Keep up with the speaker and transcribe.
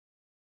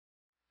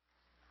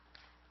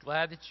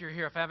Glad that you're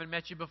here. If I haven't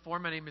met you before,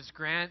 my name is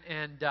Grant,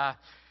 and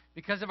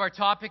because of our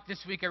topic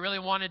this week, I really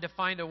wanted to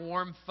find a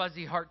warm,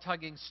 fuzzy,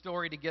 heart-tugging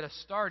story to get us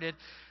started,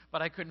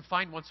 but I couldn't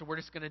find one, so we're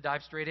just going to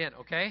dive straight in,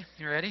 okay?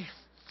 You ready?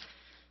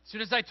 As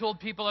soon as I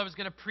told people I was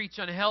going to preach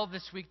on hell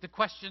this week, the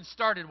question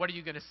started, what are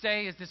you going to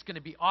say? Is this going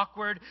to be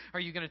awkward? Are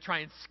you going to try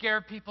and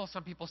scare people?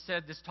 Some people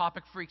said, this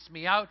topic freaks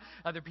me out.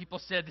 Other people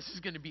said, this is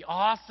going to be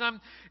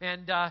awesome.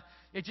 And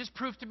it just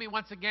proved to me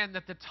once again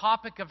that the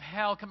topic of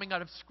hell coming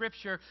out of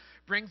Scripture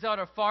brings out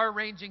a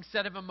far-ranging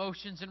set of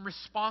emotions and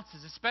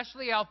responses,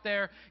 especially out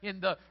there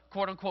in the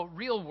quote-unquote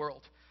real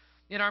world.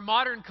 In our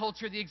modern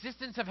culture, the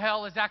existence of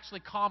hell is actually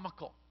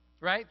comical,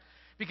 right?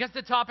 Because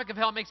the topic of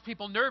hell makes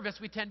people nervous,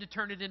 we tend to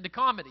turn it into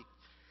comedy.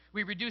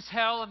 We reduce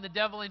hell and the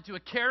devil into a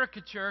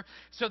caricature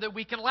so that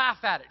we can laugh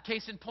at it.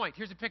 Case in point,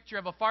 here's a picture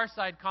of a Far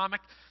Side comic,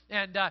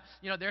 and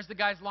there's the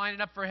guys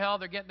lining up for hell.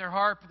 They're getting their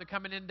harp. They're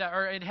coming into,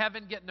 or in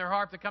heaven, getting their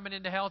harp. They're coming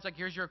into hell. It's like,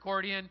 here's your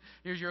accordion.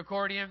 Here's your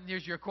accordion.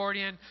 Here's your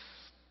accordion.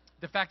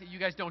 The fact that you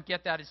guys don't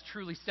get that is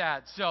truly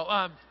sad.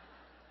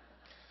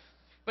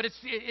 But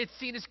it's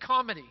seen as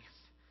comedy.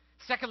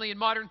 Secondly, in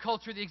modern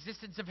culture, the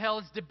existence of hell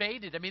is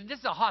debated. I mean, this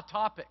is a hot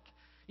topic.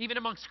 Even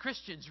amongst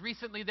Christians.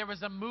 Recently, there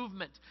was a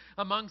movement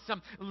among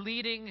some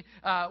leading,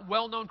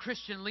 well-known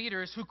Christian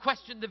leaders who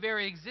questioned the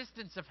very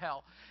existence of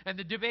hell. And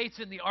the debates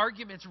and the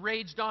arguments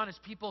raged on as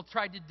people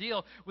tried to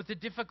deal with the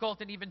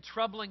difficult and even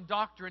troubling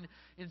doctrine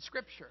in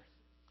Scripture.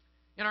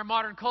 In our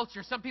modern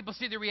culture, some people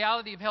see the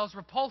reality of hell as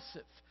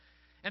repulsive.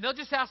 And they'll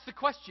just ask the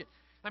question,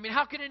 I mean,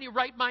 how can any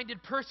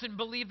right-minded person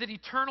believe that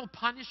eternal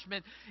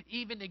punishment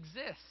even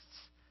exists?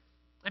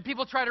 And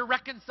people try to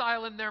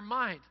reconcile in their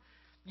mind.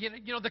 You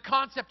know, the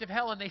concept of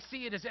hell, and they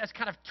see it as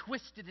kind of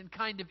twisted and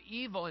kind of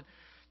evil.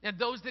 And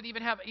those that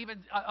even have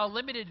a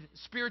limited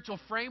spiritual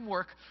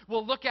framework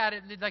will look at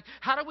it and they're like,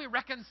 how do we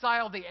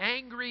reconcile the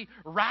angry,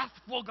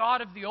 wrathful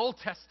God of the Old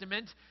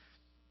Testament?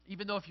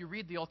 Even though if you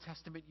read the Old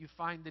Testament, you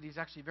find that He's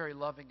actually very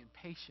loving and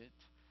patient.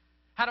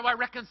 How do I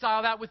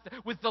reconcile that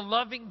with the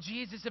loving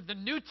Jesus of the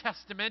New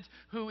Testament,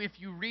 who, if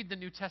you read the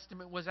New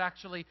Testament, was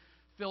actually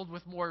filled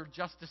with more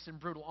justice and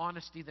brutal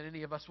honesty than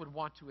any of us would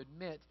want to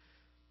admit?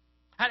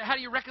 How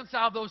do you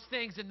reconcile those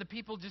things? And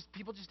people just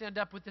end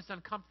up with this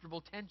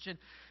uncomfortable tension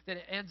that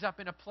it ends up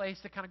in a place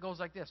that kind of goes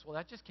like this. Well,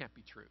 that just can't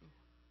be true.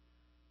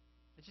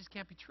 It just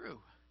can't be true.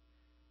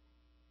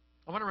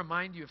 I want to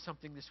remind you of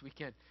something this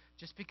weekend.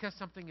 Just because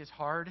something is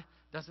hard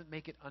doesn't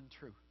make it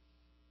untrue.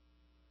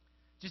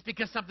 Just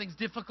because something's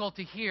difficult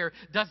to hear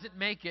doesn't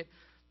make it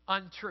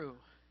untrue.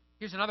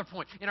 Here's another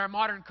point. In our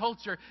modern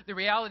culture, the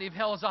reality of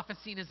hell is often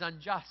seen as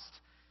unjust.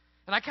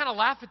 And I kind of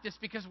laugh at this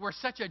because we're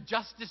such a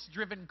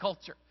justice-driven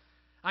culture.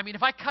 I mean,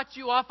 if I cut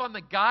you off on the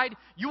guide,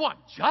 you want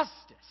justice.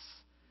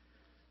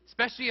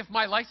 Especially if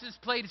my license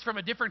plate is from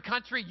a different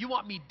country, you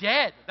want me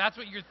dead. That's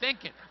what you're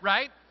thinking,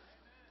 right?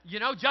 You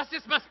know,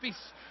 justice must be...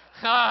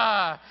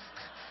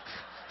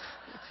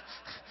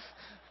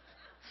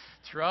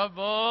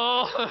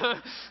 Trouble.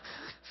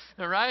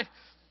 All right?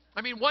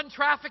 I mean, one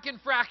traffic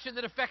infraction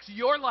that affects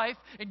your life,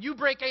 and you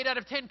break 8 out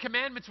of 10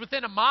 commandments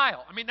within a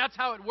mile. I mean, that's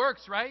how it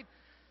works, right?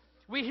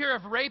 We hear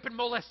of rape and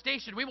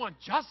molestation. We want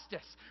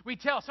justice. We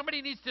tell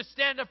somebody needs to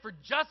stand up for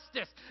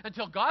justice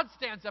until God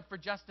stands up for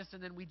justice,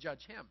 and then we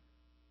judge Him.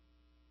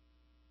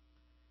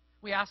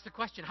 We ask the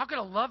question, how could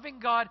a loving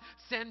God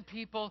send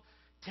people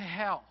to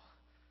hell?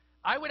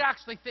 I would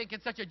actually think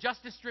in such a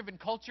justice-driven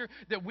culture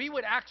that we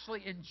would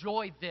actually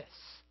enjoy this.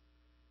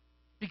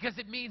 Because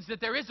it means that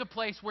there is a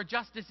place where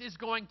justice is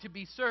going to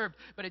be served,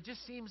 but it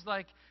just seems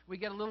like we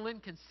get a little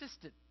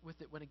inconsistent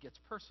with it when it gets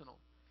personal.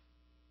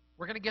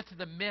 We're going to get to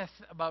the myth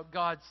about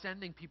God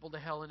sending people to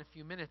hell in a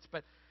few minutes,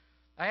 but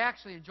I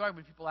actually enjoy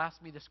when people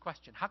ask me this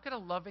question. How could a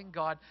loving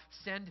God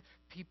send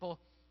people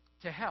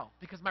to hell?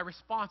 Because my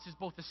response is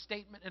both a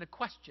statement and a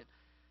question.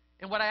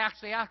 And what I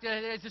actually ask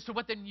is, so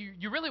what then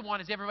you really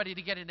want is everybody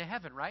to get into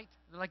heaven, right?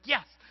 And they're like,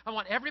 yes, I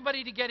want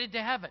everybody to get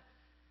into heaven.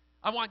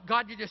 I want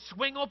God to just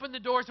swing open the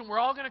doors and we're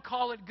all going to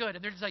call it good.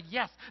 And they're just like,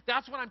 yes,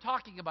 that's what I'm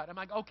talking about. I'm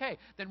like, okay,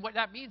 then what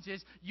that means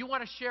is you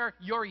want to share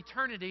your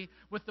eternity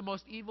with the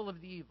most evil of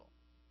the evil.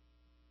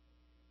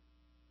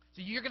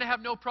 So you're going to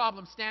have no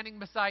problem standing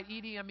beside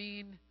Idi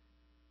Amin,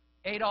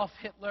 Adolf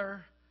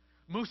Hitler,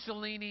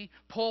 Mussolini,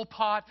 Pol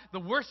Pot, the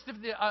worst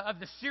of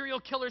the serial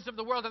killers of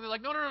the world. And they're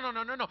like, no,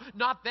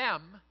 not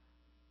them.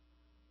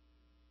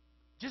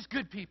 Just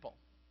good people.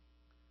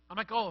 I'm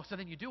like, oh, so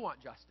then you do want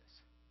justice.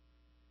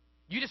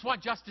 You just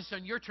want justice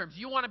on your terms.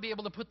 You want to be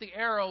able to put the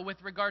arrow with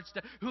regards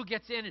to who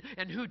gets in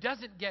and who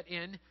doesn't get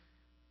in.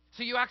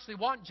 So you actually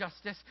want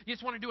justice. You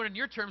just want to do it on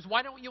your terms.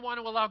 Why don't you want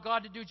to allow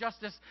God to do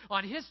justice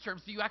on His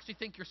terms? Do you actually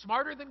think you're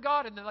smarter than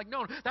God? And they're like,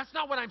 no, that's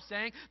not what I'm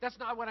saying. That's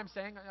not what I'm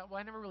saying. Well,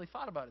 I never really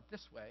thought about it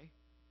this way.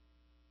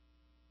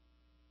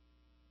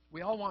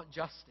 We all want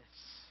justice.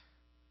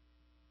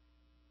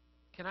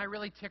 Can I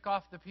really tick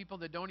off the people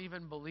that don't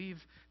even believe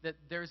that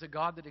there's a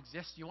God that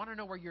exists? You want to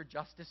know where your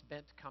justice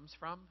bent comes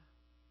from?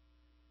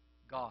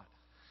 God.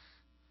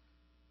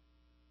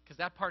 Because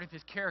that part of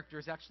His character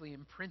is actually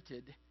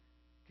imprinted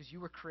because you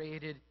were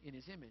created in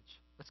His image.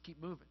 Let's keep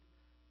moving.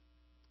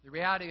 The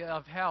reality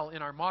of hell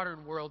in our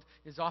modern world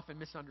is often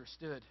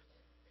misunderstood.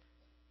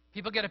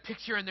 People get a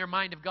picture in their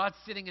mind of God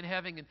sitting in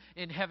heaven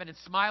and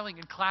smiling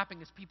and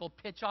clapping as people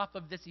pitch off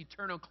of this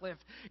eternal cliff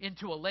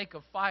into a lake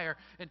of fire.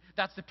 And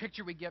that's the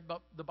picture we get,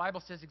 but the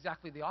Bible says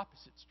exactly the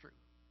opposite is true.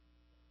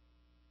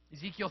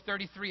 Ezekiel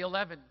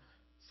 33:11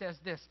 says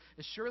this,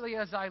 "As surely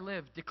as I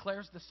live,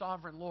 declares the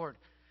sovereign Lord,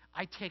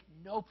 I take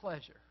no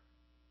pleasure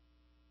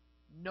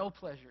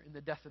in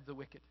the death of the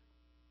wicked.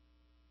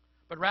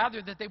 But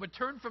rather that they would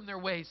turn from their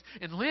ways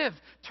and live.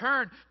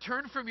 Turn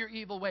from your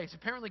evil ways."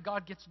 Apparently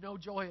God gets no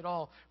joy at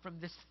all from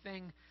this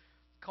thing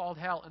called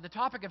hell. And the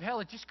topic of hell,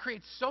 it just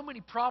creates so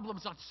many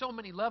problems on so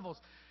many levels.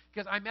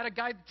 Because I met a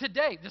guy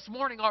this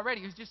morning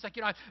already, who's just like,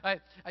 I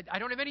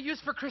don't have any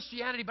use for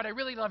Christianity, but I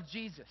really love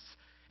Jesus.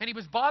 And he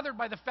was bothered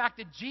by the fact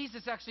that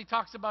Jesus actually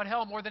talks about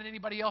hell more than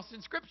anybody else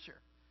in Scripture.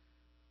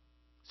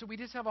 So we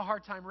just have a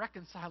hard time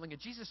reconciling it.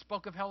 Jesus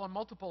spoke of hell on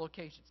multiple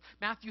occasions.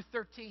 Matthew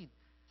 13.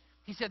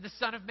 He said, "The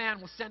Son of Man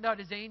will send out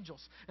his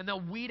angels, and they'll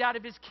weed out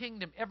of his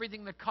kingdom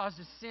everything that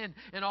causes sin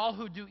and all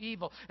who do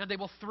evil, and they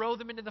will throw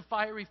them into the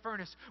fiery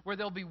furnace where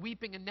there'll be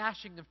weeping and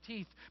gnashing of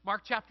teeth."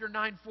 Mark chapter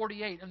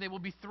 9:48, "And they will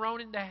be thrown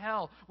into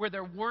hell where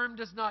their worm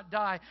does not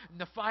die and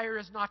the fire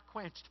is not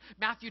quenched."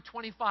 Matthew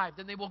 25,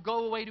 "Then they will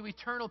go away to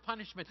eternal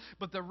punishment,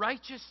 but the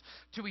righteous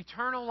to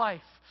eternal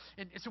life."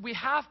 And so we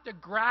have to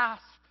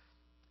grasp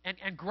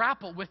and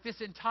grapple with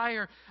this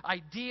entire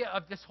idea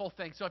of this whole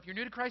thing. So if you're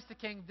new to Christ the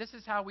King, this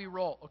is how we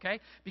roll, okay?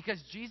 Because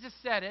Jesus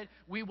said it,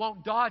 we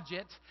won't dodge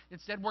it.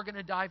 Instead, we're going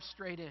to dive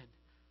straight in.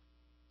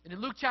 And in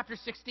Luke chapter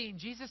 16,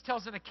 Jesus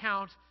tells an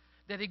account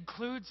that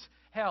includes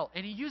hell,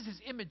 and he uses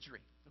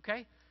imagery,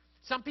 okay?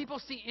 Some people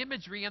see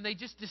imagery and they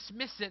just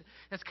dismiss it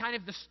as kind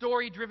of the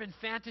story-driven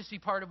fantasy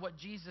part of what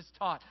Jesus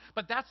taught.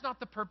 But that's not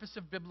the purpose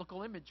of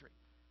biblical imagery.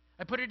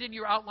 I put it in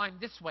your outline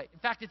this way. In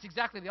fact, it's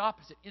exactly the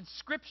opposite. In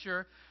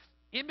Scripture,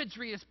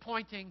 imagery is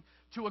pointing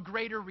to a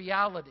greater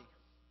reality.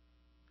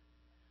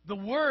 The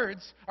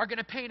words are going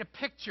to paint a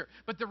picture,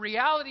 but the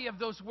reality of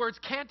those words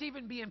can't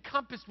even be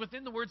encompassed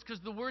within the words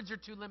because the words are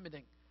too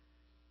limiting.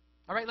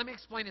 All right, let me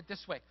explain it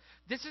this way.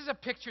 This is a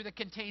picture that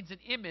contains an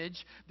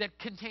image that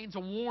contains a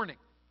warning.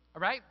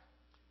 All right?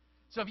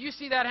 So if you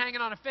see that hanging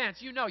on a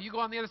fence, you go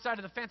on the other side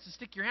of the fence and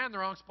stick your hand in the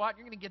wrong spot,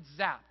 you're going to get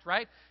zapped,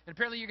 right? And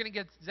apparently you're going to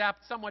get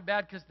zapped somewhat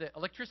bad because the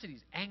electricity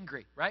is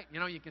angry, right?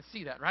 You can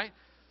see that, right?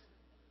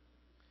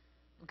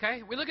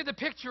 Okay? We look at the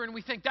picture and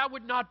we think that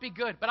would not be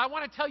good. But I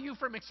want to tell you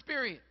from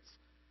experience,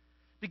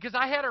 because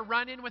I had a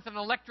run-in with an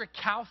electric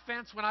cow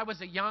fence when I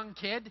was a young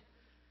kid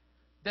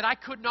that I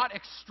could not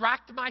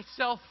extract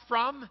myself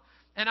from.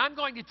 And I'm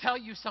going to tell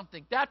you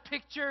something. That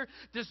picture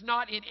does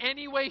not in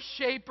any way,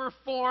 shape, or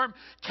form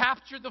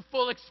capture the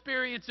full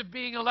experience of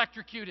being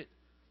electrocuted.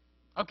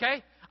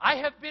 Okay? I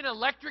have been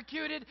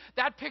electrocuted.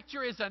 That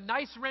picture is a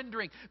nice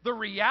rendering. The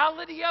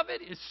reality of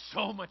it is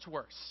so much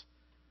worse.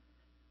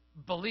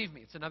 Believe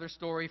me, it's another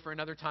story for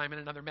another time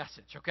and another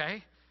message,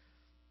 okay?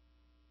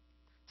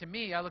 To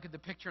me, I look at the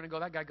picture and I go,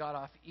 that guy got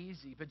off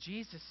easy. But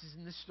Jesus is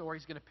in this story.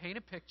 He's going to paint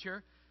a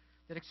picture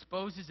that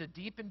exposes a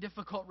deep and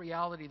difficult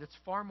reality that's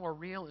far more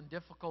real and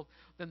difficult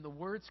than the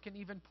words can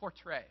even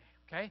portray,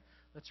 okay?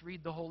 Let's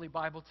read the Holy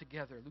Bible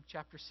together. Luke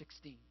chapter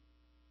 16.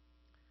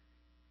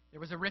 "There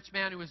was a rich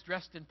man who was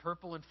dressed in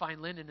purple and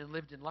fine linen and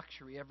lived in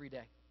luxury every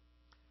day.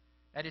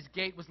 At his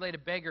gate was laid a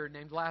beggar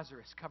named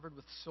Lazarus, covered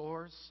with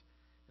sores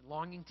and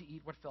longing to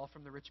eat what fell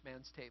from the rich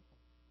man's table.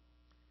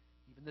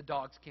 Even the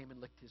dogs came and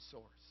licked his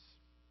sores.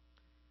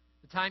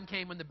 The time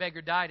came when the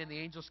beggar died, and the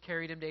angels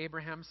carried him to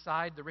Abraham's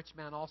side. The rich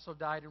man also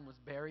died and was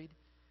buried.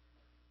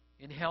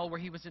 In hell, where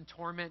he was in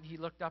torment, he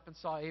looked up and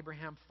saw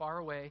Abraham far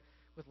away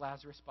with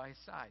Lazarus by his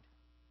side.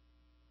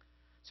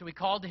 So he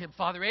called to him,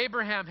 'Father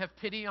Abraham, have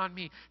pity on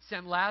me.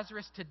 Send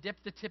Lazarus to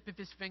dip the tip of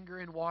his finger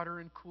in water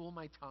and cool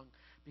my tongue,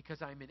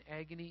 because I am in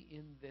agony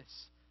in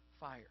this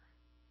fire.'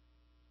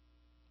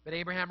 But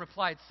Abraham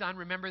replied, 'Son,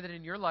 remember that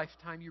in your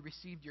lifetime you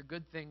received your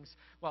good things,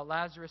 while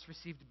Lazarus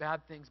received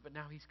bad things, but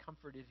now he's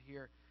comforted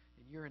here,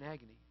 and you're in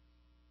agony.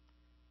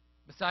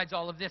 Besides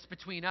all of this,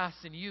 between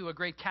us and you, a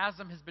great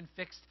chasm has been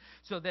fixed,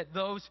 so that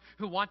those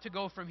who want to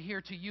go from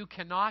here to you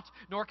cannot,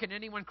 nor can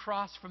anyone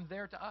cross from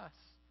there to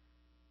us.'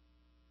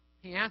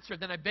 He answered,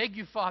 'Then I beg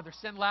you, Father,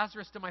 send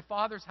Lazarus to my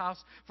father's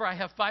house, for I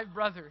have 5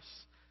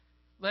 brothers.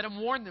 Let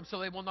him warn them, so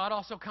they will not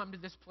also come to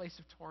this place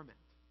of torment.'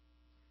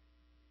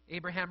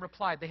 Abraham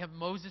replied, 'They have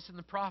Moses and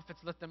the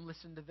prophets. Let them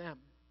listen to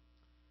them.'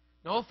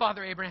 'No,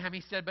 Father Abraham,'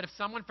 he said, 'but if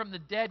someone from the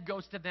dead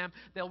goes to them,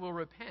 they will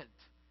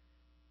repent.'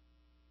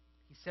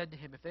 He said to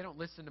him, 'If they don't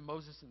listen to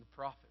Moses and the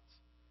prophets,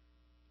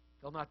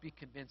 they'll not be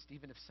convinced,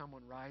 even if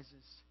someone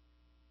rises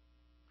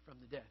from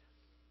the dead.'"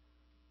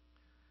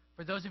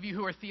 For those of you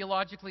who are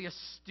theologically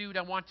astute,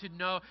 I want you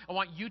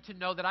to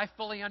know that I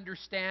fully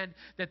understand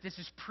that this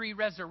is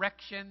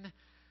pre-resurrection,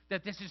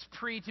 that this is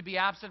to be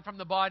absent from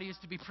the body is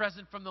to be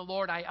present from the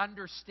Lord. I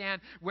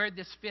understand where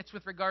this fits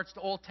with regards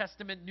to Old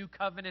Testament, New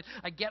Covenant.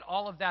 I get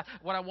all of that.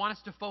 What I want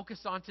us to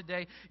focus on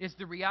today is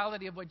the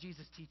reality of what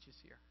Jesus teaches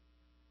here.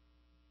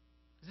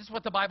 This is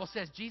what the Bible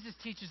says. Jesus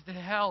teaches that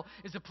hell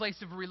is a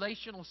place of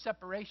relational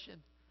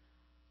separation.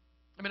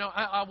 I mean,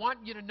 I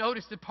want you to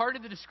notice that part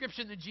of the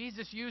description that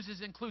Jesus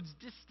uses includes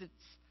distance,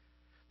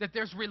 that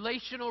there's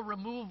relational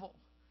removal.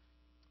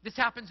 This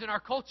happens in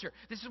our culture.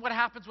 This is what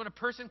happens when a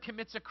person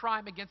commits a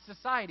crime against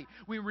society.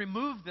 We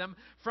remove them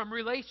from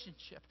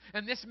relationship.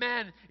 And this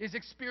man is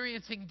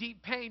experiencing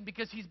deep pain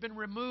because he's been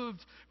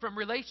removed from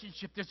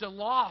relationship. There's a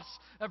loss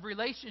of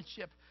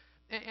relationship.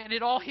 And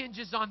it all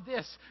hinges on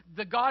this.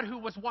 The God who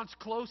was once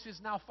close is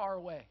now far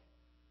away.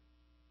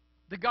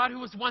 The God who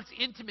was once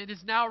intimate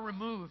is now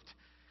removed.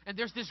 And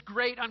there's this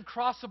great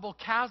uncrossable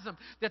chasm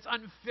that's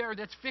unfair,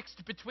 that's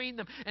fixed between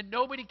them, and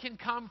nobody can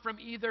come from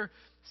either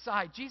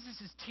side.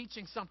 Jesus is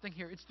teaching something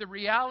here. It's the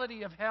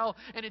reality of hell,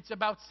 and it's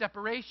about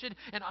separation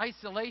and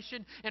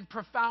isolation and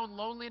profound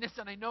loneliness.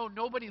 And I know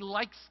nobody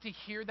likes to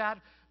hear that,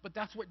 but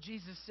that's what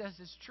Jesus says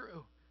is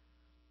true.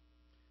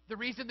 The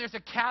reason there's a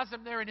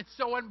chasm there and it's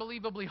so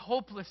unbelievably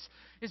hopeless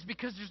is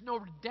because there's no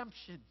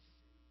redemption.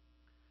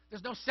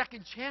 There's no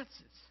second chances.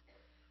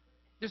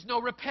 There's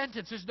no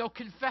repentance. There's no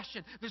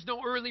confession. There's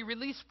no early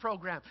release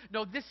program.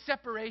 No, this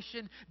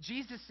separation,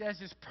 Jesus says,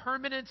 is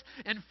permanent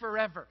and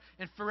forever.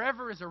 And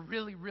forever is a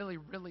really, really,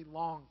 really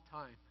long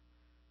time.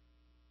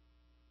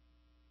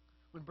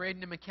 When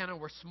Braden and McKenna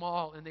were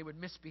small and they would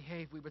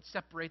misbehave, we would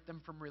separate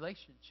them from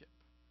relationship.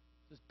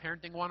 This is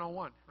parenting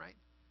 101, right?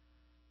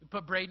 We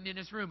put Braden in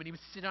his room and he would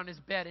sit on his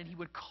bed and he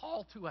would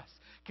call to us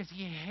because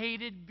he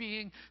hated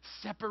being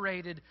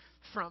separated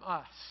from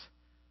us.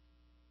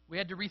 We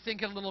had to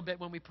rethink it a little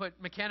bit when we put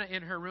McKenna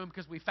in her room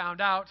because we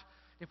found out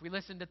if we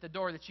listened at the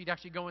door that she'd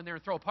actually go in there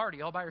and throw a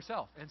party all by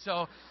herself. And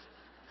so,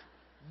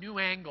 new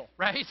angle,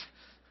 right?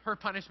 Her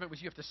punishment was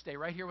you have to stay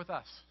right here with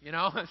us, you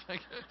know? It's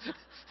like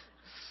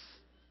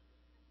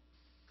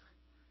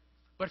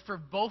but for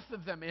both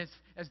of them,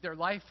 as their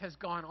life has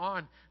gone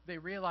on, they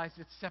realize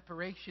that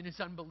separation is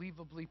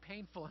unbelievably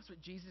painful. That's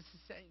what Jesus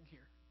is saying here.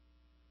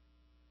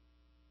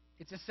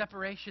 It's a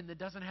separation that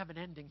doesn't have an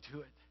ending to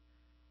it.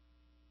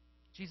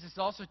 Jesus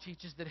also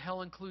teaches that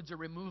hell includes a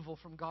removal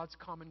from God's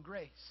common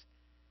grace.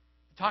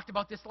 We talked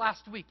about this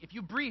last week. If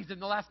you breathed in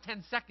the last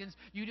 10 seconds,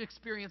 you'd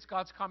experience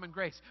God's common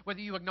grace,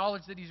 whether you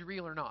acknowledge that He's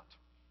real or not.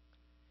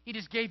 He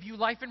just gave you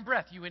life and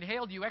breath. You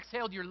inhaled, you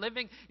exhaled, you're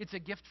living. It's a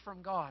gift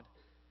from God.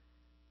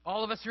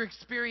 All of us are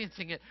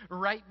experiencing it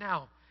right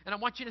now. And I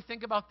want you to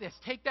think about this.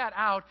 Take that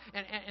out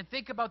and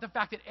think about the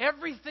fact that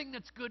everything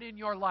that's good in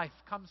your life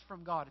comes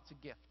from God. It's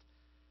a gift.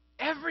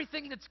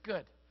 Everything that's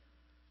good.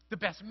 The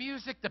best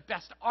music, the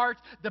best art,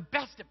 the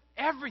best of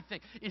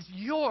everything is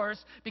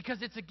yours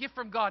because it's a gift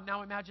from God.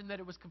 Now imagine that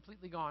it was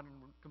completely gone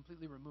and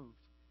completely removed.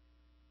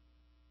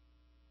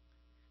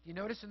 Do you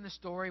notice in the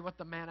story what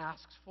the man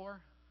asks for?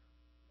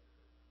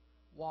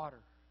 Water.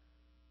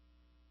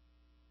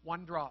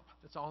 One drop.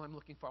 That's all I'm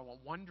looking for. I want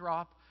one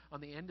drop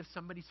on the end of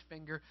somebody's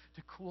finger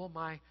to cool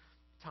my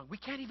tongue. We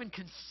can't even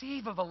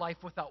conceive of a life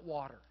without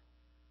water.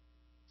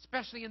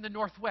 Especially in the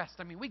Northwest.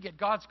 I mean, we get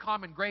God's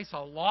common grace a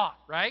lot,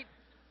 right?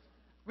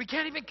 We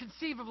can't even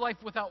conceive of life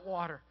without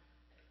water.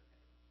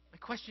 My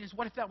question is,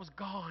 what if that was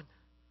gone?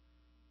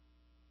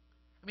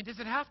 I mean, does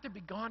it have to be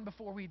gone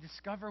before we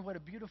discover what a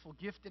beautiful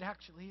gift it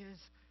actually is?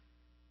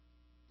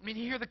 I mean,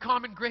 here the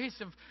common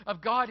grace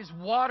of God is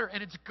water,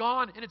 and it's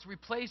gone, and it's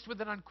replaced with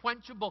an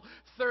unquenchable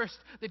thirst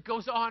that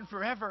goes on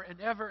forever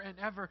and ever and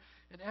ever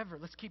and ever.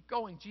 Let's keep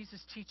going.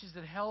 Jesus teaches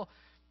that hell,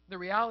 the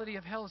reality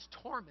of hell is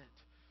torment.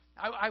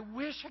 I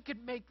wish I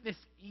could make this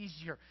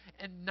easier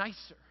and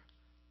nicer.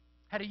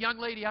 Had a young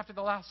lady after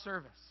the last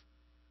service.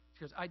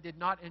 She goes, I did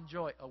not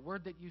enjoy a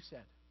word that you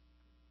said.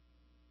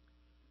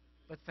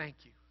 But thank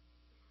you.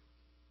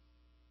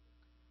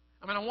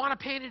 I mean, I want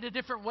to paint it a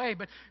different way,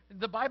 but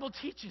the Bible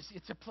teaches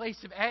it's a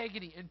place of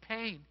agony and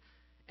pain.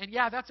 And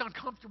yeah, that's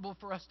uncomfortable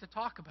for us to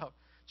talk about.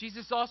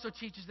 Jesus also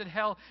teaches that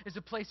hell is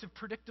a place of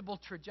predictable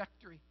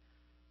trajectory.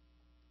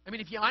 I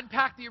mean, if you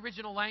unpack the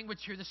original language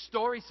here, the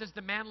story says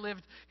the man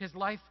lived his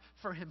life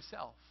for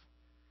himself.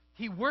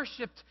 He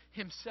worshiped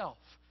himself.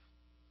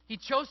 He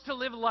chose to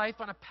live life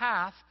on a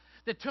path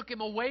that took him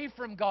away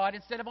from God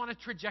instead of on a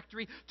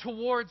trajectory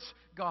towards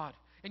God.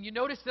 And you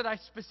notice that I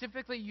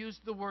specifically used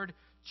the word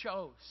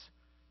chose.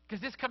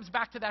 Because this comes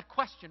back to that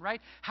question,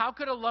 right? How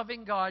could a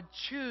loving God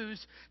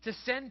choose to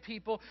send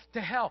people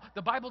to hell?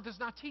 The Bible does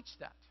not teach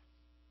that.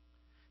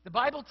 The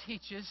Bible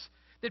teaches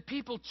that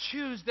people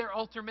choose their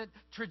ultimate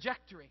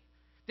trajectory.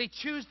 They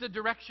choose the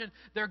direction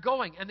they're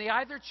going. And they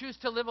either choose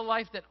to live a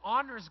life that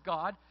honors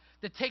God,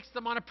 that takes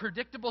them on a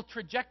predictable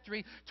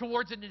trajectory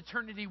towards an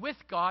eternity with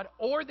God,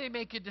 or they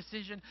make a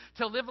decision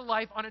to live a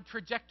life on a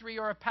trajectory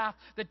or a path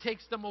that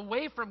takes them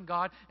away from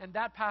God, and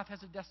that path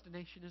has a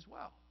destination as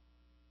well.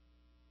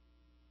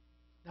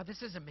 Now,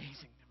 this is amazing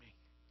to me,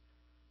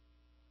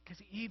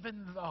 because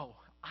even though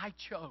I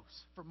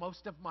chose for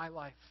most of my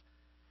life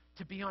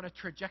to be on a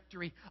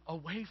trajectory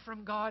away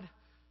from God,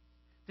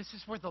 This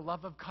is where the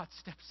love of God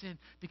steps in,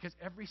 because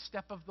every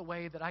step of the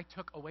way that I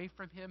took away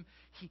from him,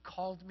 he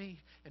called me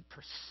and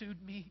pursued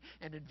me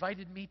and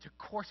invited me to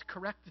course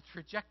correct the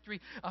trajectory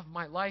of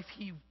my life.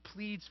 He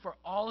pleads for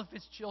all of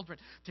his children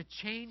to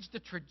change the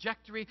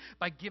trajectory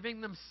by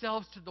giving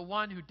themselves to the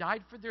one who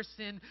died for their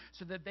sin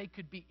so that they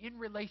could be in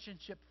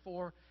relationship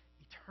for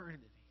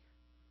eternity.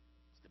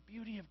 It's the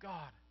beauty of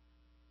God.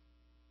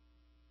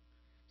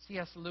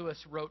 C.S.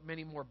 Lewis wrote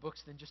many more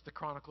books than just the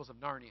Chronicles of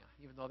Narnia,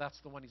 even though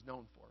that's the one he's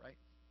known for, right?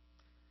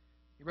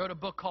 He wrote a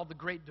book called The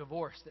Great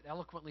Divorce that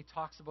eloquently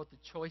talks about the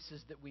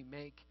choices that we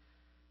make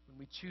when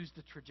we choose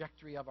the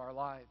trajectory of our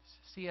lives.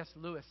 C.S.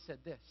 Lewis said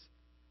this: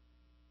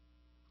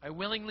 I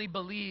willingly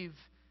believe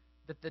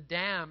that the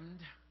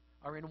damned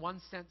are in one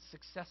sense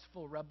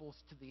successful rebels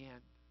to the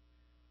end,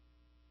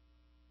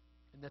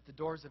 and that the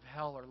doors of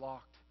hell are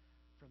locked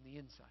from the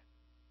inside.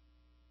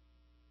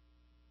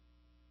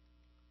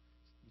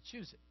 You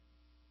choose it.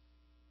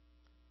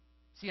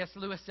 C.S.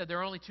 Lewis said there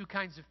are only two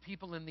kinds of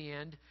people in the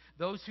end: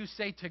 those who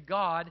say to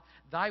God,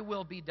 thy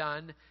will be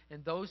done,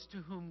 and those to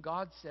whom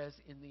God says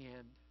in the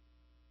end,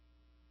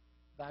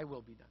 thy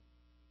will be done.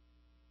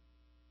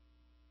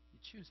 You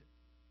choose it.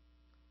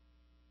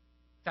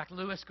 In fact,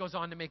 Lewis goes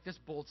on to make this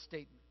bold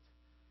statement: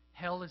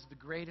 hell is the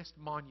greatest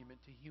monument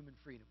to human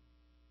freedom.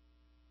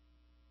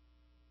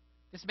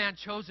 This man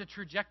chose a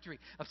trajectory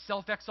of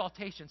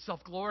self-exaltation,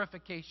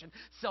 self-glorification,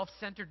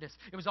 self-centeredness.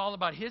 It was all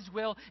about his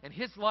will and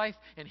his life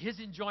and his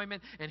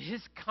enjoyment and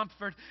his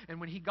comfort. And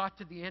when he got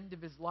to the end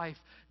of his life,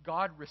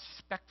 God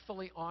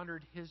respectfully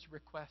honored his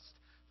request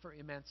for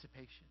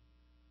emancipation.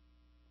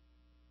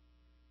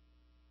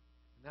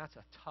 And that's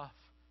a tough,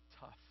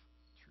 tough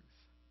truth.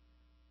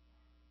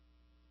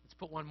 Let's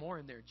put one more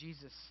in there.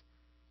 Jesus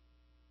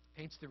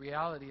paints the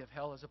reality of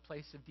hell as a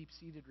place of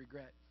deep-seated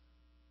regret.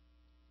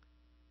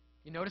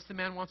 You notice the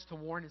man wants to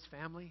warn his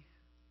family?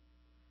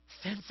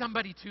 Send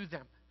somebody to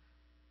them.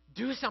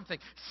 Do something.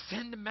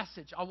 Send a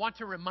message. I want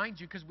to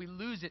remind you, because we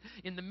lose it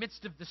in the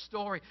midst of the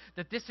story,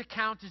 that this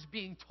account is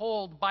being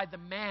told by the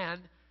man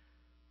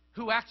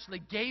who actually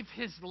gave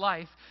his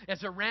life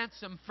as a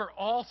ransom for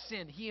all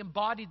sin. He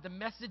embodied the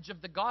message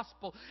of the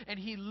gospel, and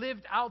he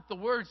lived out the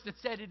words that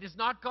said it is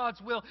not God's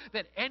will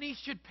that any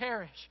should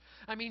perish.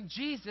 I mean,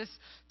 Jesus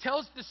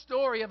tells the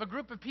story of a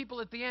group of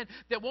people at the end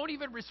that won't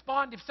even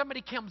respond if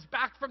somebody comes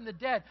back from the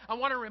dead. I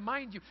want to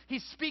remind you,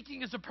 he's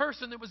speaking as a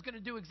person that was going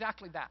to do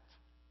exactly that.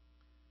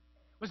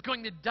 Was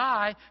going to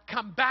die,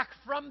 come back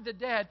from the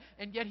dead,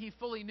 and yet he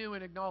fully knew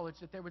and acknowledged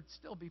that there would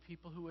still be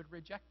people who would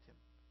reject him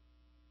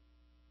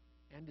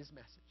and his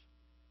message.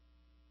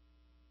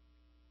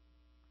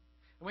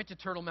 I went to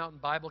Turtle Mountain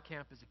Bible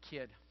Camp as a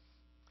kid,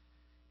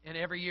 and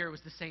every year it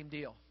was the same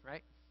deal,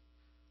 right?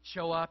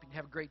 Show up and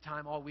have a great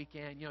time all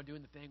weekend,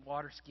 doing the thing,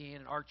 water skiing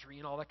and archery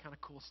and all that kind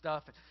of cool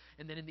stuff,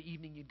 and then in the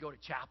evening you'd go to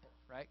chapel,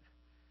 right?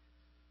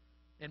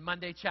 And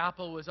Monday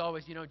chapel was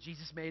always,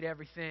 Jesus made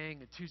everything.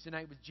 And Tuesday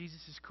night was Jesus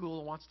is cool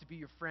and wants to be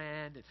your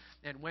friend.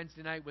 And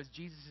Wednesday night was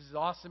Jesus is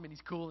awesome and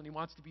he's cool and he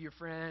wants to be your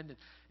friend.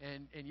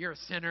 And you're a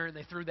sinner, and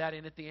they threw that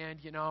in at the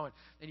end,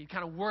 And you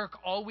kind of work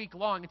all week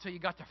long until you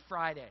got to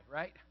Friday,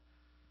 right?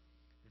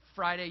 And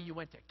Friday you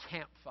went to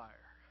campfire.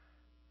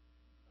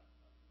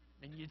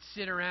 And you'd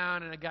sit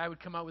around, and a guy would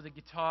come out with a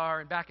guitar.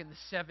 And back in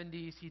the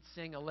 70s, he'd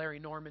sing a Larry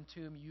Norman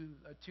tune,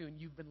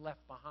 You've Been Left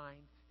Behind.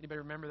 Anybody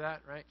remember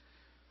that, right?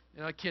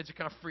 The kids are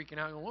kind of freaking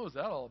out, going, what was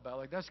that all about?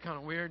 Like, that's kind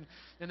of weird.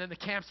 And then the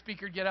camp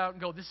speaker would get out and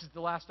go, this is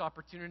the last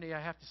opportunity I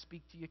have to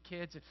speak to you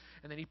kids.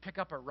 And then he'd pick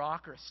up a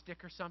rock or a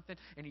stick or something,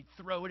 and he'd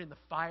throw it in the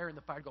fire, and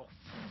the fire would go,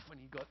 and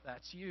he'd go,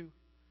 that's you.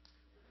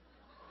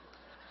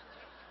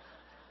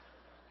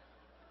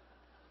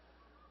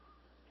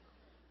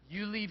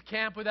 You leave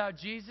camp without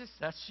Jesus,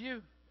 that's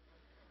you.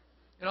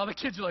 And all the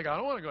kids are like, I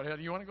don't want to go to hell.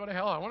 Do you want to go to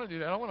hell? I want to do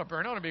that. I want to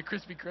burn out and be a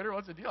crispy critter.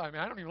 What's the deal? I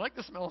mean, I don't even like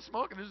the smell of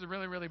smoke, and this is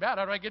really, really bad.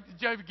 How do I get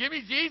to Give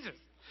me Jesus.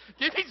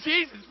 Give me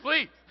Jesus,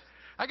 please.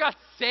 I got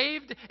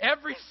saved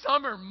every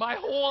summer my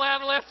whole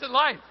adolescent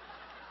life.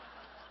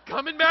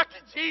 Coming back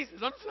to Jesus.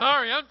 I'm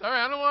sorry. I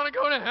don't want to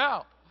go to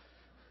hell.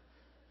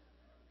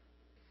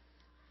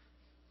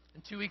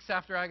 And 2 weeks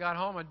after I got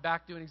home, I'm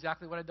back doing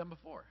exactly what I'd done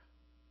before.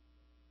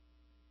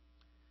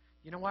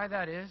 You know why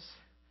that is?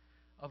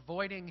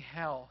 Avoiding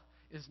hell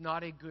is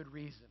not a good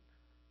reason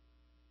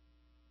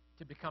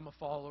to become a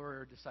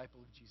follower or disciple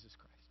of Jesus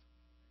Christ.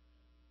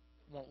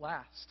 It won't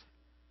last.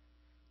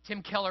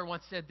 Tim Keller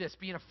once said this: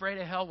 being afraid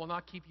of hell will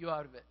not keep you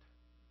out of it.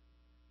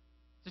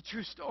 It's a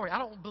true story. I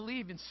don't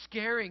believe in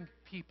scaring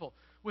people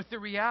with the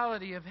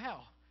reality of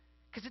hell,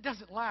 because it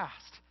doesn't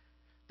last.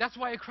 That's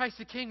why at Christ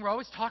the King, we're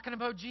always talking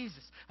about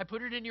Jesus. I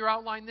put it in your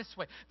outline this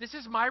way. This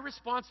is my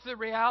response to the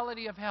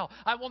reality of hell.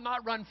 I will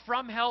not run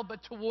from hell,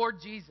 but toward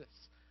Jesus.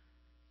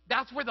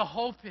 That's where the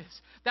hope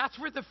is. That's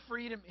where the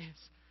freedom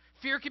is.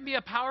 Fear can be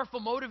a powerful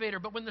motivator,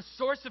 but when the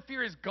source of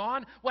fear is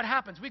gone, what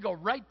happens? We go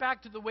right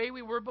back to the way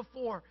we were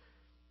before.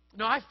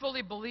 No, I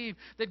fully believe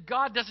that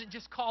God doesn't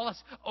just call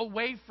us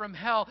away from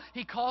hell.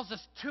 He calls us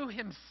to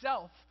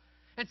himself.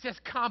 and says,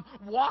 come,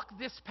 walk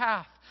this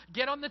path.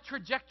 Get on the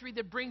trajectory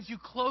that brings you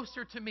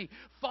closer to me.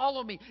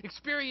 Follow me.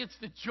 Experience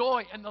the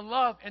joy and the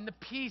love and the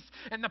peace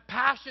and the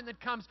passion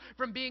that comes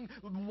from being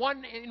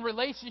one in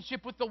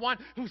relationship with the one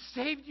who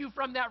saved you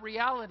from that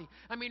reality.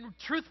 I mean,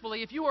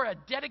 truthfully, if you are a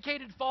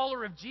dedicated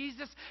follower of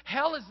Jesus,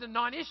 hell is a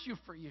non-issue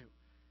for you.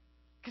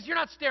 Because you're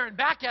not staring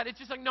back at it. It's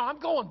just like, no, I'm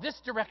going this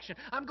direction.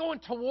 I'm going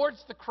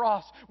towards the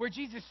cross where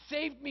Jesus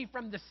saved me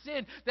from the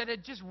sin that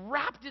had just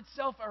wrapped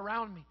itself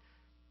around me.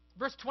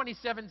 Verse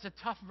 27 is a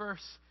tough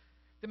verse.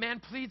 The man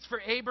pleads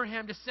for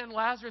Abraham to send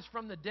Lazarus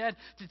from the dead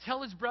to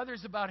tell his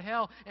brothers about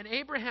hell. And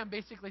Abraham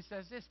basically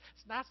says this,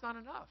 that's not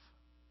enough.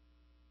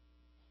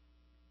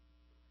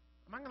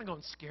 I'm not going to go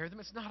and scare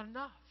them. It's not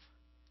enough.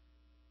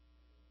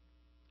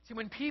 See,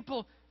 when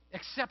people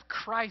accept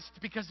Christ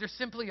because they're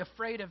simply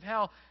afraid of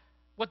hell,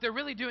 what they're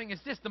really doing is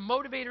this. The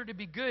motivator to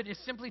be good is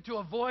simply to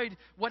avoid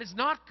what is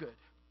not good.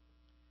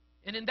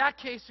 And in that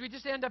case, we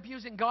just end up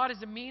using God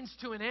as a means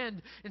to an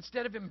end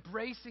instead of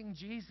embracing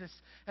Jesus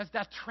as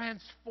that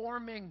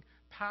transforming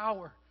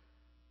power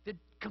that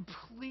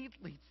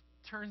completely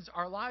turns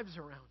our lives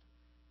around.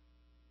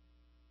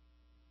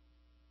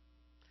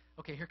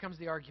 Okay, here comes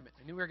the argument.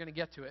 I knew we were going to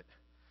get to it.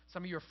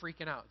 Some of you are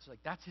freaking out. It's like,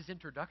 that's his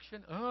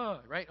introduction?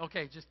 Right?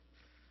 Okay, just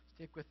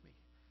stick with me.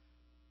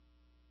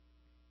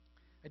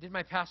 I did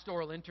my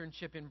pastoral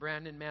internship in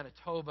Brandon,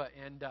 Manitoba,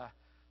 and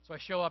so I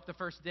show up the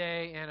first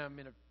day, and I'm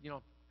in a,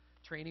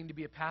 training to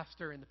be a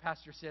pastor, and the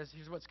pastor says,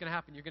 here's what's going to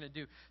happen. You're going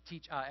to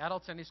teach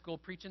adult Sunday school,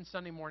 preach on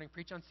Sunday morning,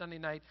 preach on Sunday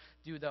night,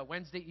 do the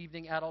Wednesday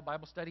evening adult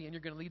Bible study, and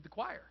you're going to lead the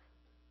choir.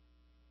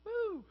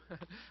 Woo!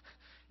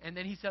 And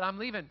then he said, I'm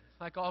leaving.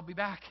 I'll be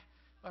back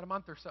about a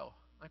month or so.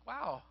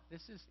 Wow,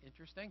 this is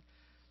interesting.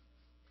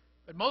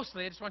 But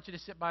mostly, I just want you to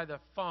sit by the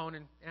phone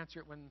and answer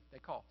it when they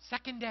call.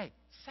 Second day.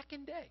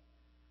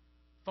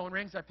 Phone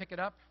rings, I pick it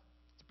up.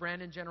 It's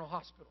Brandon General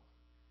Hospital.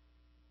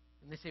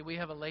 And they say, we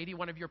have a lady,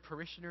 one of your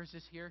parishioners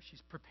is here.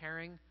 She's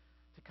preparing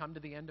to come to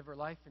the end of her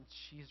life, and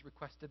she has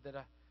requested that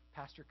a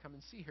pastor come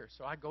and see her.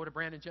 So I go to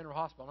Brandon General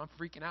Hospital, and I'm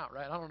freaking out,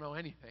 right? I don't know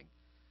anything.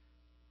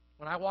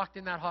 When I walked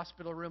in that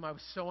hospital room, I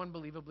was so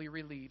unbelievably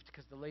relieved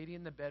because the lady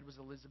in the bed was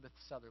Elizabeth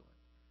Sutherland.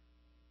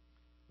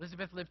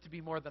 Elizabeth lived to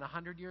be more than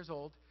 100 years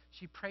old.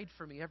 She prayed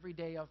for me every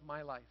day of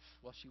my life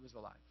while she was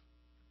alive.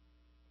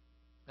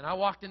 And I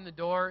walked in the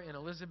door, and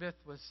Elizabeth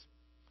was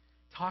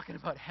talking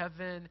about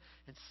heaven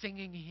and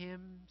singing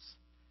hymns,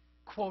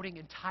 quoting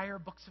entire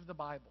books of the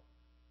Bible.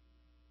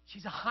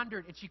 She's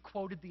 100, and she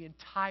quoted the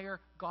entire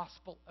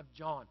Gospel of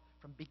John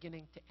from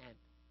beginning to end.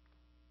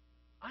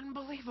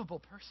 Unbelievable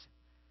person.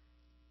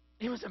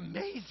 It was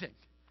amazing.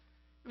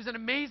 It was an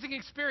amazing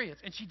experience,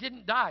 and she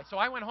didn't die. So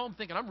I went home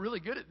thinking, I'm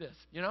really good at this,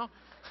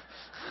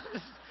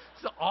 This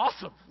is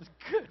awesome. It's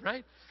good,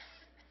 right?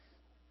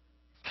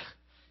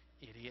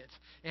 Idiot.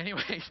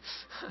 Anyway,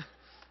 a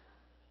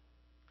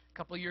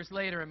couple of years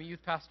later, I'm a youth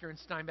pastor in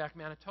Steinbach,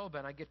 Manitoba,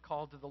 and I get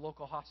called to the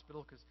local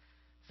hospital because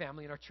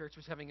family in our church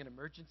was having an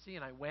emergency,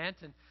 and I went,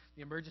 and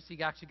the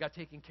emergency actually got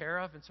taken care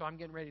of, and so I'm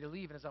getting ready to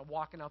leave, and as I'm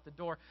walking out the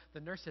door,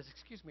 the nurse says,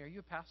 excuse me, are you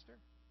a pastor?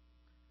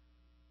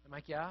 I'm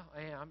like, yeah,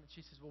 I am. And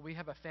she says, well, we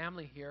have a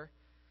family here.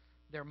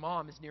 Their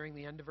mom is nearing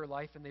the end of her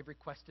life, and they've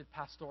requested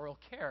pastoral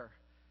care.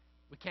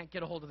 We can't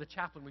get a hold of the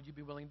chaplain. Would you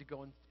be willing to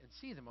go and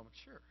see them? I'm like,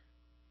 sure.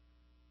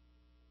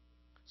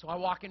 So I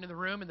walk into the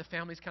room, and the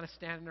family's kind of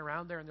standing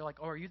around there, and they're like,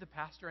 oh, are you the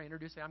pastor? I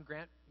introduce them. I'm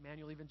Grant,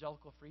 Emmanuel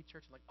Evangelical Free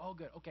Church. I'm like, oh,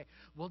 good. Okay,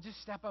 we'll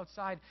just step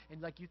outside,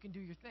 and, you can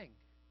do your thing.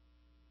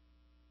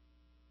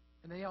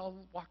 And they all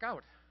walk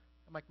out.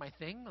 I'm like, my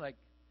thing? You want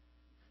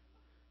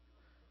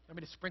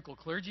me to sprinkle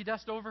clergy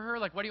dust over her?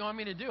 What do you want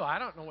me to do? I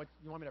don't know what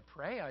you want me to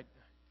pray.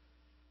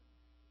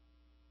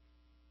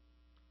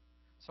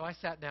 So I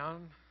sat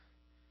down,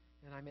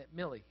 and I met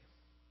Millie.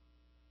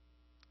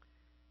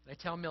 And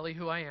I tell Millie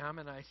who I am,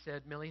 and I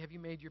said, Millie, have you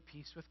made your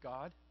peace with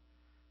God?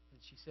 And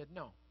she said,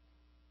 no.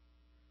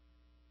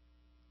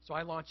 So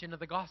I launch into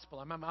the gospel.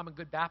 I'm a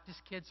good Baptist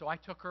kid, so I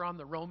took her on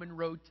the Roman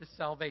road to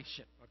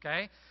salvation,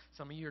 okay?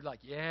 Some of you are like,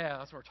 yeah,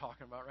 that's what we're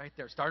talking about right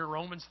there. Started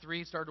Romans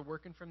 3, started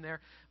working from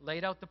there,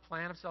 laid out the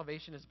plan of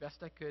salvation as best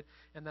I could,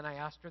 and then I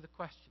asked her the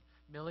question,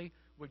 Millie,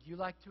 would you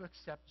like to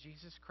accept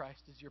Jesus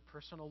Christ as your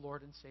personal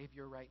Lord and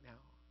Savior right now?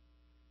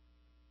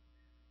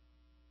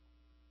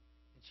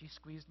 And she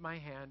squeezed my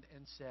hand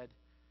and said,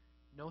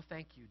 no,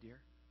 thank you, dear.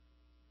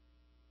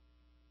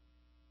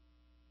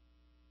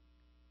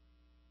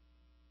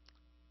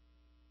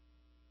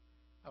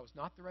 That was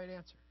not the right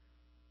answer.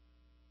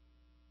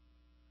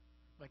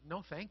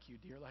 No, thank you,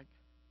 dear. You're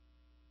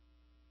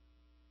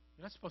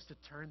not supposed to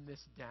turn this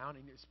down,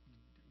 and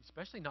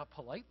especially not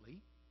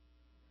politely.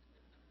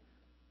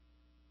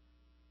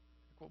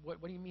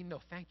 What do you mean,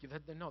 no, thank you?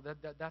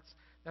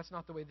 That's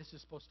not the way this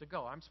is supposed to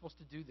go. I'm supposed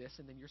to do this,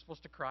 and then you're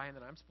supposed to cry, and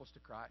then I'm supposed to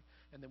cry.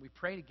 And then we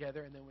pray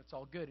together, and then it's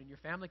all good. And your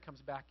family comes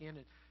back in,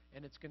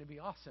 and it's going to be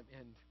awesome.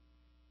 And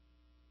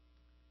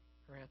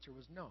her answer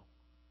was no.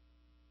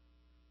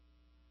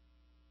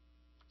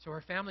 So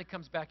her family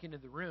comes back into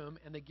the room,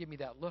 and they give me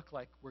that look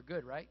like, we're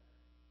good, right?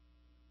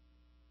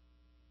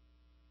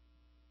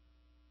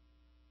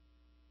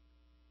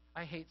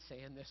 I hate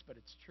saying this, but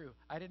it's true.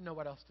 I didn't know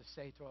what else to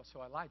say to him,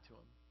 so I lied to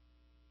him.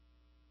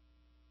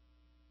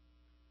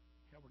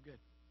 Yeah, we're good.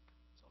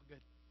 It's all good.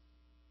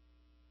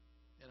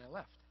 And I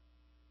left.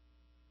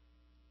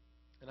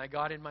 And I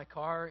got in my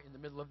car in the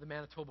middle of the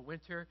Manitoba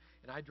winter,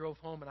 and I drove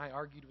home, and I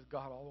argued with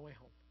God all the way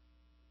home.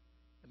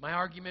 And my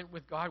argument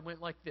with God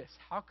went like this: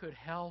 how could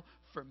hell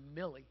for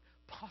Millie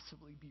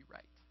possibly be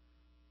right?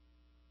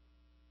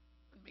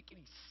 It doesn't make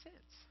any sense.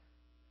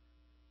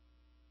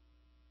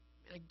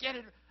 And I get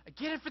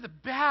it for the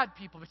bad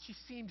people, but she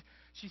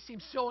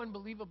seemed so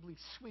unbelievably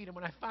sweet. And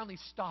when I finally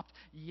stopped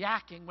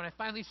yakking, when I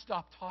finally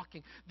stopped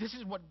talking, this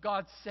is what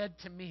God said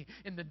to me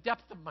in the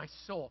depth of my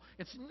soul.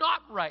 It's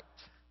not right.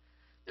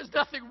 There's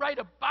nothing right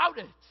about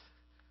it.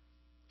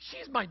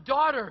 She's my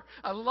daughter.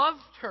 I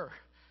loved her.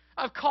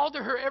 I've called to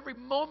her every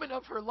moment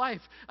of her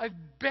life. I've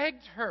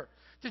begged her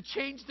to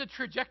change the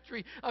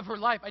trajectory of her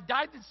life. I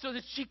died so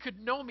that she could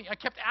know me. I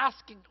kept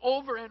asking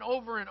over and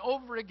over and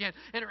over again,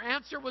 and her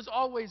answer was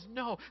always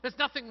no. There's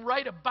nothing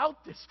right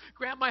about this.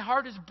 Grant, my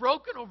heart is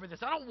broken over this.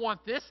 I don't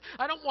want this.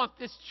 I don't want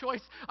this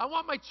choice. I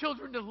want my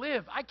children to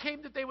live. I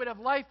came that they would have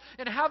life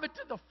and have it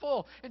to the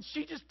full, and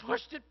she just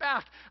pushed it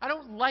back. I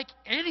don't like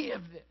any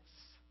of this.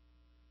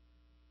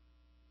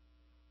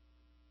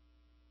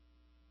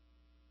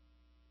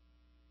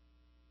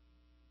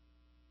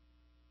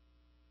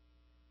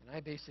 I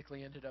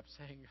basically ended up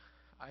saying,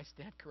 I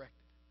stand corrected.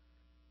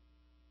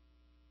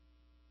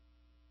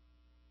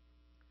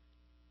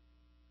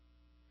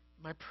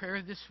 My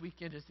prayer this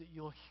weekend is that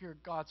you'll hear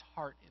God's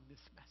heart in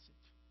this message.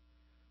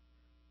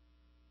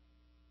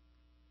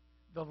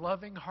 The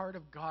loving heart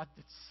of God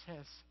that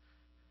says,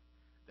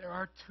 there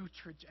are two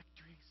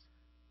trajectories.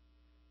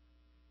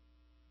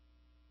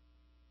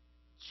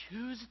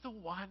 Choose the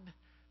one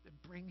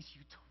that brings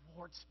you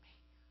towards me.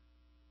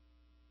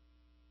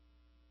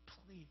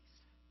 Please.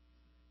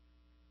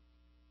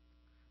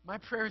 My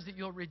prayer is that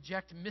you'll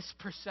reject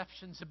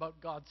misperceptions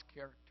about God's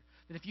character.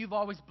 That if you've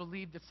always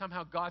believed that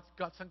somehow God's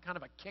got some kind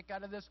of a kick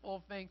out of this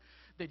whole thing,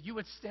 that you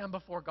would stand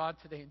before God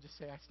today and just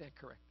say, I stand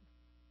corrected.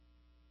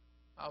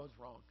 I was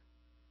wrong.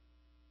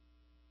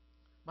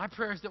 My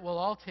prayer is that we'll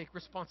all take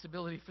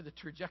responsibility for the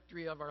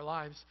trajectory of our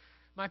lives.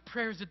 My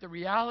prayer is that the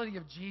reality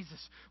of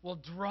Jesus will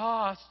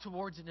draw us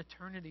towards an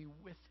eternity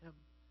with Him,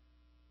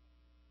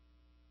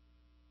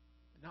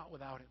 not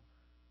without Him.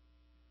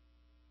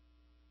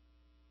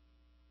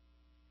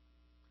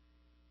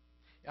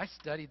 I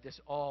studied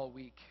this all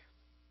week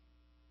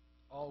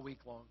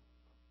long.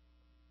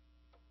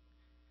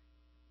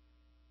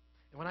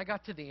 And when I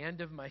got to the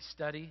end of my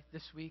study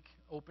this week,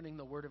 opening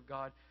the Word of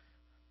God,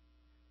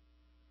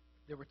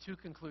 there were two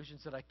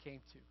conclusions that I came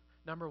to.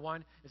 Number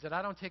one is that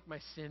I don't take my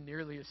sin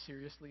nearly as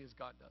seriously as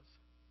God does.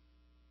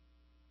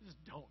 I just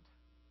don't.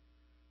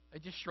 I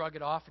just shrug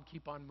it off and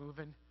keep on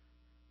moving.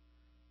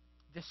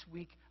 This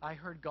week, I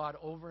heard God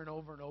over and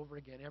over and over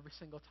again, every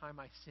single time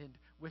I sinned,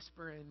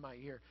 whisper in my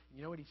ear. And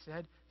you know what He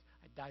said?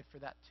 I died for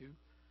that too.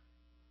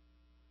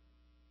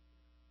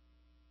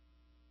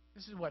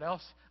 This is what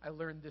else I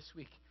learned this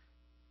week.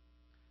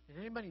 Did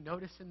anybody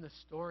notice in the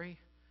story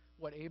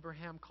what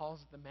Abraham calls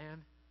the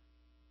man?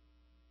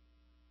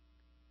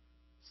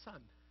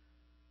 Son.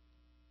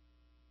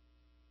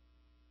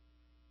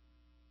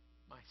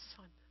 My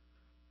son.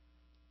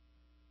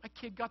 My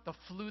kid got the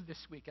flu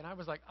this week, and I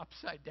was like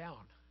upside down.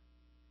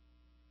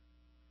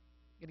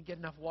 Going to get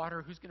enough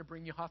water? Who's going to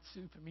bring you hot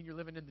soup? I mean, you're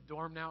living in the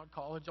dorm now at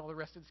college, all the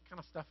rest of this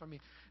kind of stuff. I mean,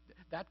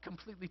 that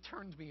completely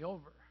turned me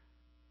over.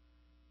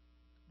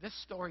 This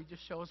story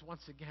just shows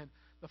once again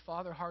the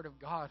father heart of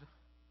God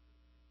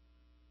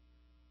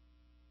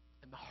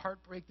and the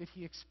heartbreak that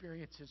He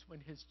experiences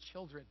when His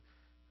children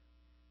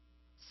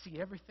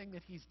see everything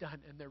that He's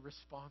done and their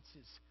response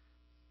is,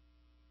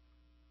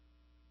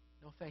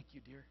 no, thank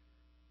you, dear.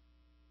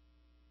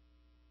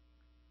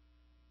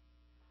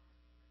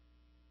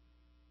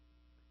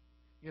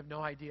 You have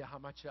no idea how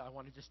much I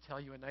want to just tell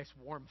you a nice,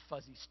 warm,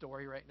 fuzzy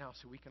story right now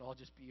so we can all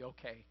just be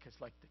okay. Because,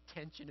 like, the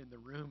tension in the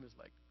room is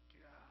like,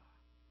 yeah.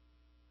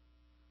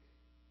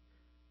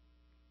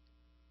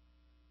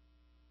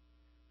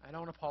 I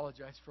don't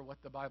apologize for what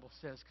the Bible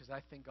says because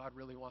I think God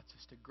really wants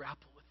us to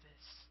grapple with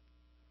this.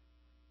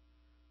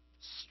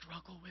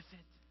 Struggle with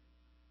it.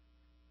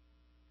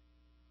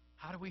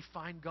 How do we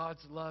find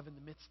God's love in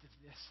the midst of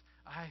this?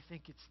 I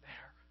think it's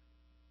there.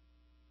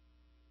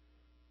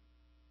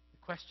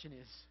 The question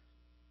is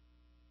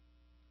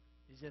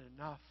it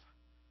enough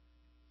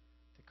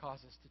to cause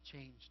us to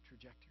change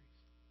trajectories?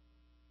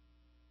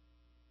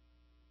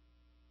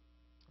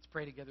 Let's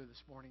pray together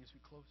this morning as we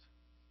close.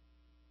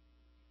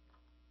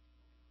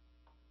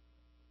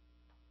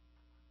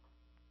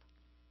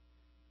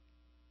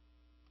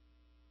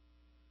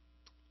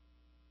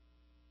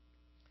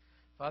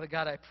 Father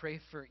God, I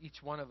pray for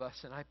each one of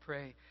us, and I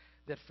pray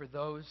that for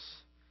those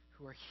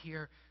who are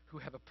here who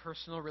have a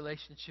personal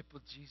relationship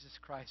with Jesus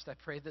Christ, I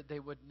pray that they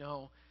would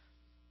know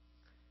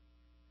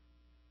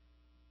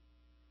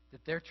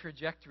that their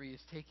trajectory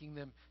is taking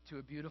them to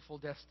a beautiful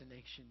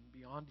destination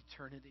beyond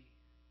eternity.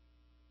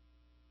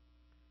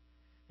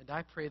 And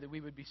I pray that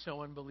we would be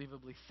so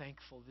unbelievably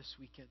thankful this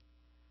weekend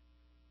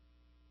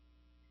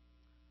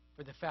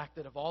for the fact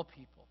that of all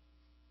people,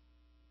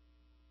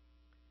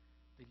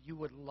 that you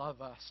would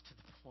love us to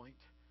the point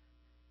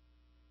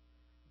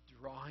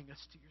of drawing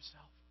us to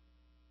yourself.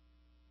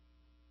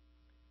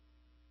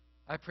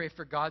 I pray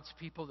for God's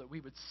people that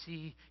we would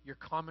see your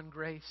common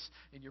grace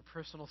and your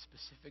personal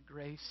specific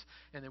grace,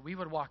 and that we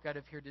would walk out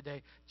of here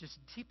today just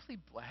deeply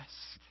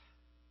blessed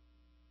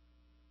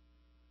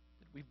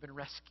that we've been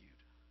rescued,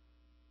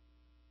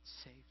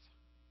 saved.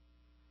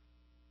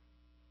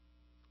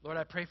 Lord,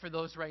 I pray for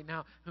those right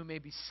now who may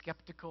be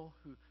skeptical,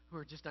 who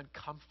are just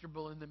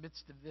uncomfortable in the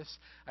midst of this.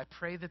 I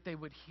pray that they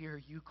would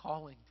hear you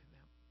calling to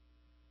them,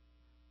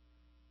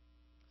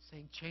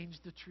 saying, change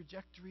the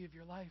trajectory of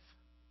your life.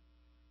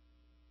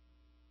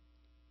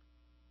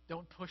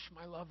 Don't push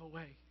my love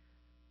away.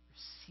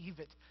 Receive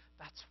it.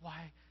 That's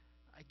why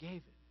I gave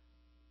it.